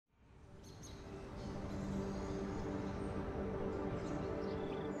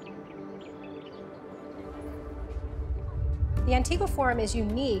The Antigua Forum is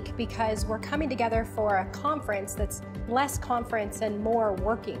unique because we're coming together for a conference that's less conference and more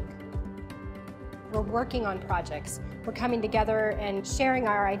working. We're working on projects. We're coming together and sharing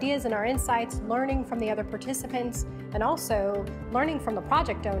our ideas and our insights, learning from the other participants, and also learning from the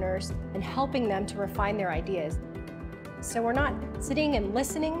project owners and helping them to refine their ideas. So we're not sitting and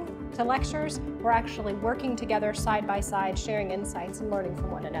listening to lectures, we're actually working together side by side, sharing insights and learning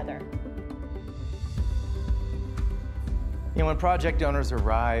from one another. You know, when project owners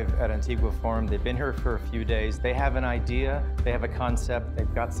arrive at Antigua Forum, they've been here for a few days, they have an idea, they have a concept,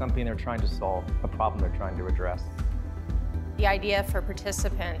 they've got something they're trying to solve, a problem they're trying to address. The idea for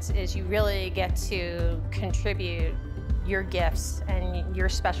participants is you really get to contribute your gifts and your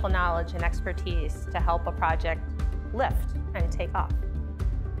special knowledge and expertise to help a project lift and take off.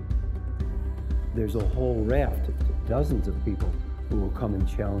 There's a whole raft of dozens of people who will come and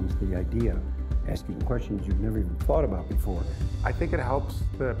challenge the idea, asking questions you've never even thought about before. I think it helps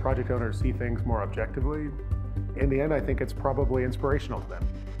the project owners see things more objectively. In the end, I think it's probably inspirational to them.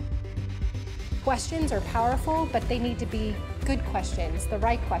 Questions are powerful, but they need to be good questions, the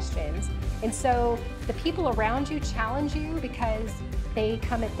right questions. And so the people around you challenge you because they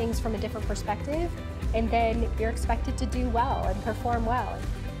come at things from a different perspective, and then you're expected to do well and perform well.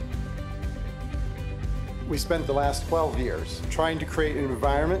 We spent the last 12 years trying to create an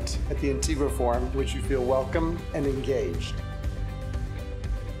environment at the Antigua Forum in which you feel welcome and engaged.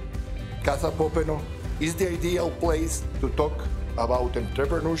 Casa Popeno is the ideal place to talk about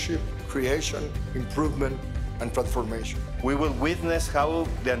entrepreneurship, creation, improvement, and transformation. We will witness how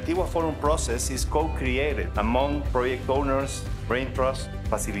the Antigua Forum process is co-created among project owners, brain trust,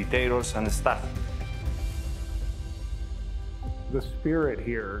 facilitators, and staff. The spirit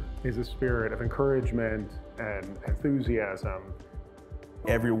here is a spirit of encouragement and enthusiasm.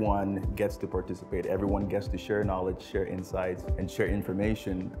 Everyone gets to participate. Everyone gets to share knowledge, share insights, and share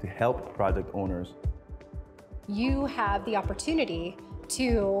information to help project owners. You have the opportunity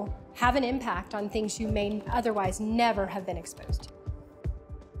to have an impact on things you may otherwise never have been exposed to.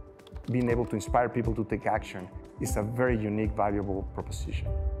 Being able to inspire people to take action is a very unique, valuable proposition.